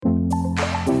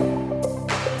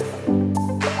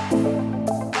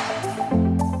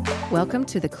Welcome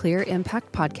to the Clear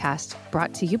Impact Podcast,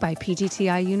 brought to you by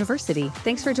PGTI University.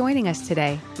 Thanks for joining us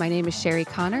today. My name is Sherry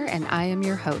Connor, and I am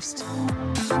your host.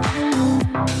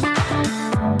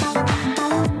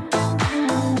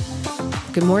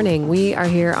 Good morning. We are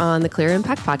here on the Clear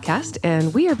Impact Podcast,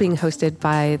 and we are being hosted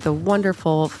by the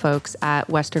wonderful folks at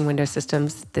Western Window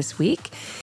Systems this week.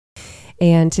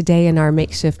 And today in our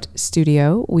makeshift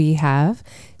studio, we have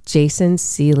Jason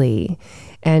Seeley.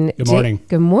 And good morning.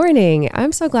 Good morning.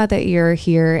 I'm so glad that you're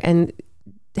here, and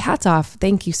hats off.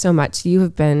 Thank you so much. You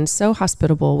have been so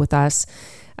hospitable with us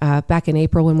back in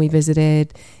April when we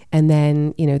visited. And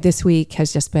then, this week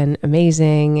has just been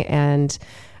amazing, and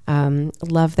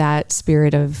love that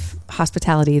spirit of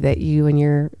hospitality that you and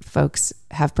your folks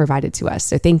have provided to us.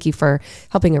 So thank you for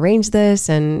helping arrange this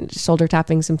and shoulder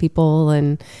tapping some people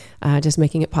and just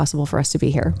making it possible for us to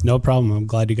be here. No problem. I'm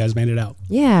glad you guys made it out.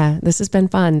 Yeah, this has been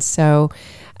fun. So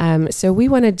we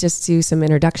want to just do some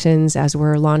introductions as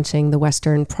we're launching the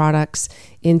Western products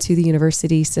into the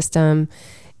university system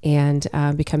and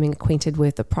becoming acquainted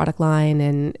with the product line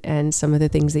and some of the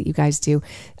things that you guys do.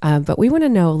 But we want to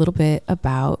know a little bit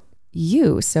about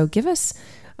you. So give us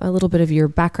a little bit of your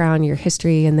background, your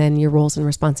history, and then your roles and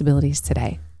responsibilities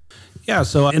today. Yeah,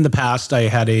 so in the past, I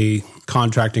had a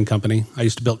contracting company. I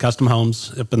used to build custom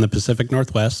homes up in the Pacific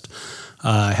Northwest.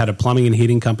 I had a plumbing and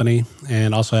heating company,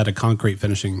 and also had a concrete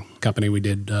finishing company. We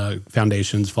did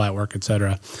foundations, flat work,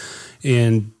 etc.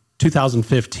 In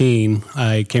 2015,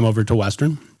 I came over to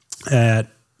Western. At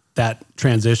that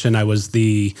transition, I was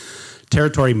the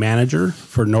territory manager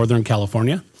for Northern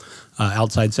California,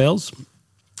 outside sales.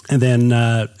 And then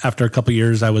after a couple of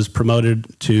years, I was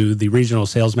promoted to the regional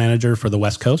sales manager for the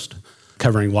West Coast,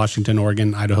 covering Washington,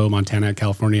 Oregon, Idaho, Montana,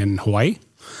 California, and Hawaii.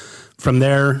 From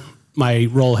there, my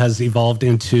role has evolved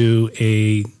into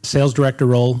a sales director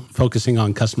role focusing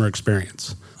on customer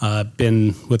experience. I've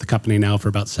been with the company now for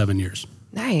about 7 years.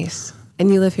 Nice.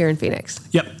 And you live here in Phoenix?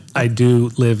 Yep, I do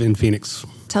live in Phoenix.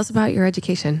 Tell us about your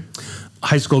education.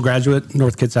 High school graduate,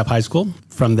 North Kitsap High School.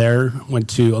 From there, went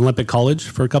to Olympic College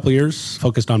for a couple of years,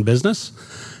 focused on business,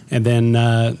 and then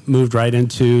moved right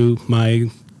into my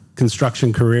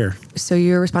construction career. So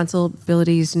your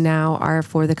responsibilities now are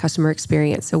for the customer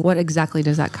experience. So what exactly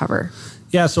does that cover?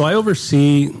 Yeah, so I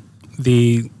oversee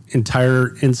the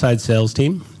entire inside sales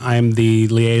team. I'm the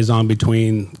liaison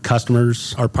between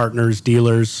customers, our partners,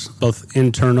 dealers, both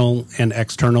internal and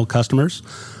external customers,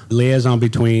 liaison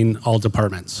between all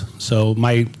departments. So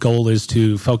my goal is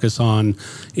to focus on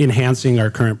enhancing our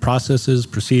current processes,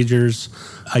 procedures,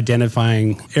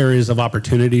 identifying areas of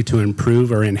opportunity to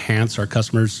improve or enhance our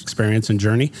customers' experience and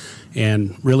journey,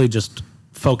 and really just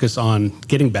focus on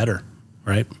getting better,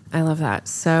 right? I love that.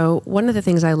 So one of the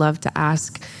things I love to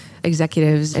ask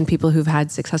executives and people who've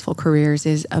had successful careers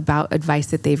is about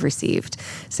advice that they've received.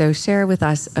 So share with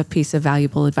us a piece of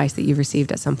valuable advice that you've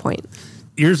received at some point.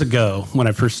 Years ago, when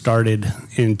I first started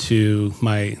into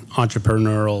my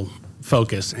entrepreneurial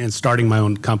focus and starting my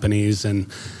own companies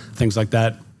and things like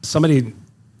that, somebody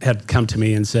had come to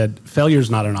me and said,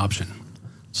 failure's not an option.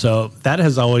 So that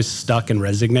has always stuck and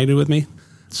resonated with me.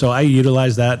 So I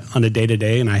utilize that on a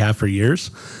day-to-day, and I have for years.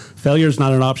 Failure's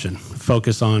not an option.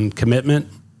 Focus on commitment,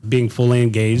 being fully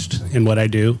engaged in what I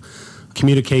do,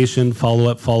 communication,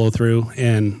 follow-up, follow-through.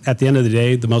 And at the end of the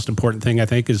day, the most important thing, I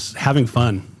think, is having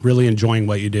fun, really enjoying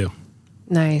what you do.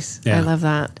 Nice. Yeah. I love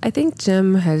that. I think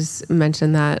Jim has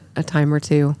mentioned that a time or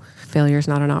two. Failure is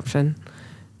not an option.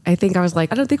 I think I was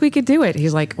like, I don't think we could do it.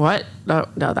 He's like, what? No,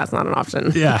 that's not an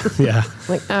option. Yeah.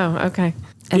 Like, oh, okay.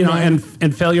 And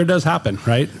and failure does happen,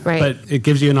 right? Right. But it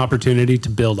gives you an opportunity to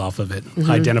build off of it.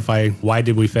 Mm-hmm. Identify why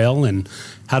did we fail and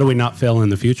how do we not fail in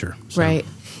the future? So. Right.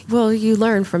 Well, you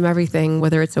learn from everything,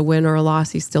 whether it's a win or a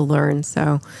loss, you still learn.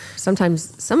 So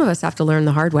sometimes some of us have to learn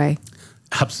the hard way.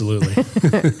 Absolutely.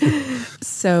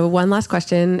 So one last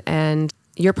question, and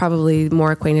you're probably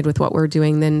more acquainted with what we're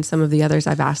doing than some of the others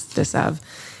I've asked this of.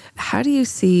 How do you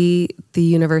see the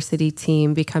university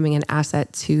team becoming an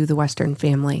asset to the Western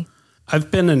family? I've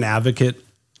been an advocate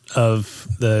of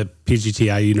the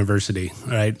PGTI University,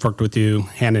 right? Worked with you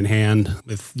hand in hand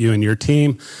with you and your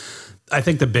team. I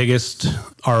think the biggest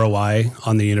ROI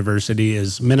on the university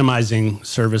is minimizing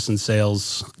service and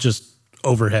sales, just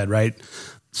overhead, right?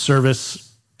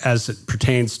 Service as it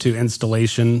pertains to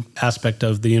installation aspect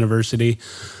of the university,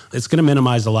 it's going to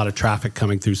minimize a lot of traffic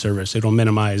coming through service. It'll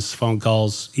minimize phone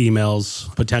calls,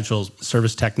 emails, potential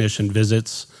service technician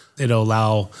visits. It'll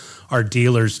allow our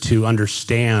dealers to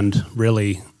understand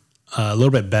really a little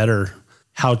bit better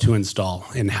how to install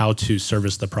and how to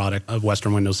service the product of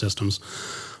Western Window Systems.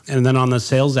 And then on the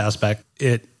sales aspect,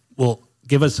 it will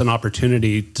give us an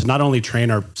opportunity to not only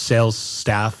train our sales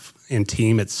staff and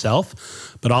team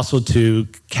itself, but also to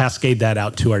cascade that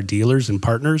out to our dealers and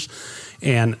partners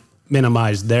and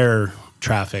minimize their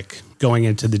traffic going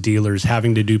into the dealers,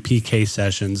 having to do PK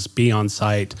sessions, be on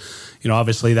site.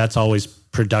 Obviously that's always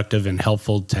productive and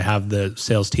helpful to have the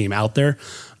sales team out there,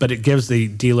 but it gives the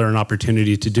dealer an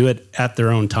opportunity to do it at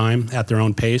their own time, at their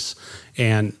own pace,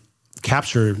 and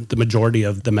capture the majority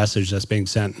of the message that's being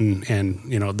sent and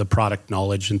the product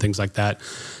knowledge and things like that.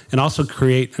 And also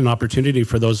create an opportunity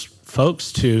for those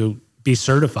folks to be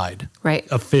certified, right?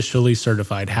 Officially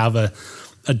certified, have a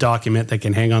document they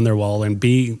can hang on their wall and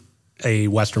be a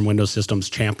Western Window Systems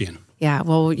champion. Yeah,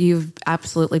 well, you've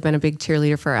absolutely been a big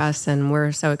cheerleader for us, and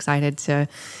we're so excited to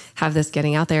have this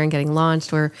getting out there and getting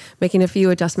launched. We're making a few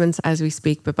adjustments as we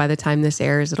speak, but by the time this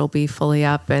airs, it'll be fully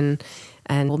up, and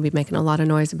we'll be making a lot of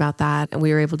noise about that. And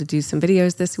we were able to do some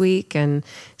videos this week, and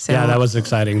so yeah, that was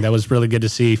exciting. That was really good to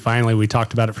see. Finally, we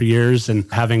talked about it for years,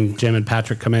 and having Jim and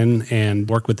Patrick come in and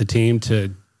work with the team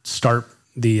to start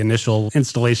the initial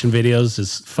installation videos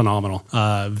is phenomenal.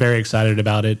 Very excited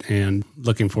about it and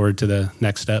looking forward to the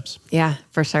next steps. Yeah,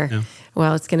 for sure. Yeah.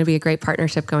 Well, it's going to be a great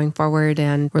partnership going forward,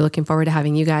 and we're looking forward to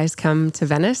having you guys come to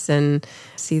Venice and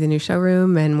see the new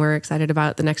showroom, and we're excited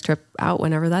about the next trip out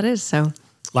whenever that is. So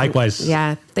likewise.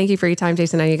 Yeah. Thank you for your time,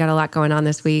 Jason. I know you got a lot going on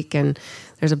this week, and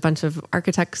there's a bunch of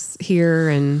architects here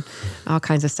and all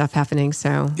kinds of stuff happening.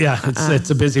 So yeah, it's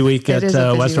a busy week at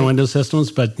Western Window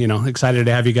Systems, but excited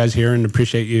to have you guys here and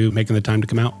appreciate you making the time to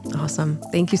come out. Awesome.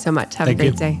 Thank you so much. Have a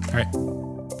great day. All right.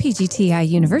 PGTI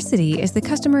University is the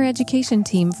customer education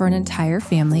team for an entire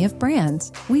family of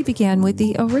brands. We began with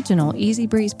the original Easy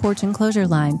Breeze porch enclosure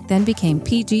line, then became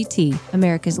PGT,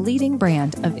 America's leading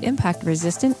brand of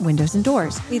impact-resistant windows and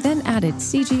doors. We then added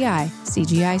CGI,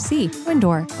 CGIC,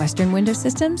 Windor, Western Window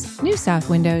Systems, New South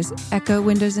Windows, Echo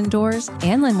Windows and Doors,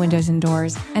 Anlin Windows and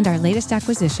Doors, and our latest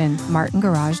acquisition, Martin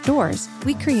Garage Doors.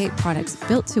 We create products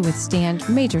built to withstand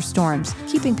major storms,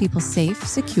 keeping people safe,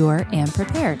 secure, and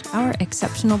prepared. Our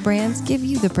exceptional brands give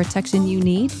you the protection you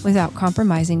need without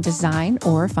compromising design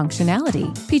or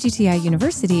functionality. PGTI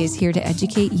University is here to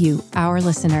educate you, our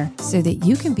listener, so that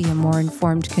you can be a more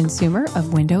informed consumer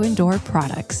of window and door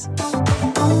products.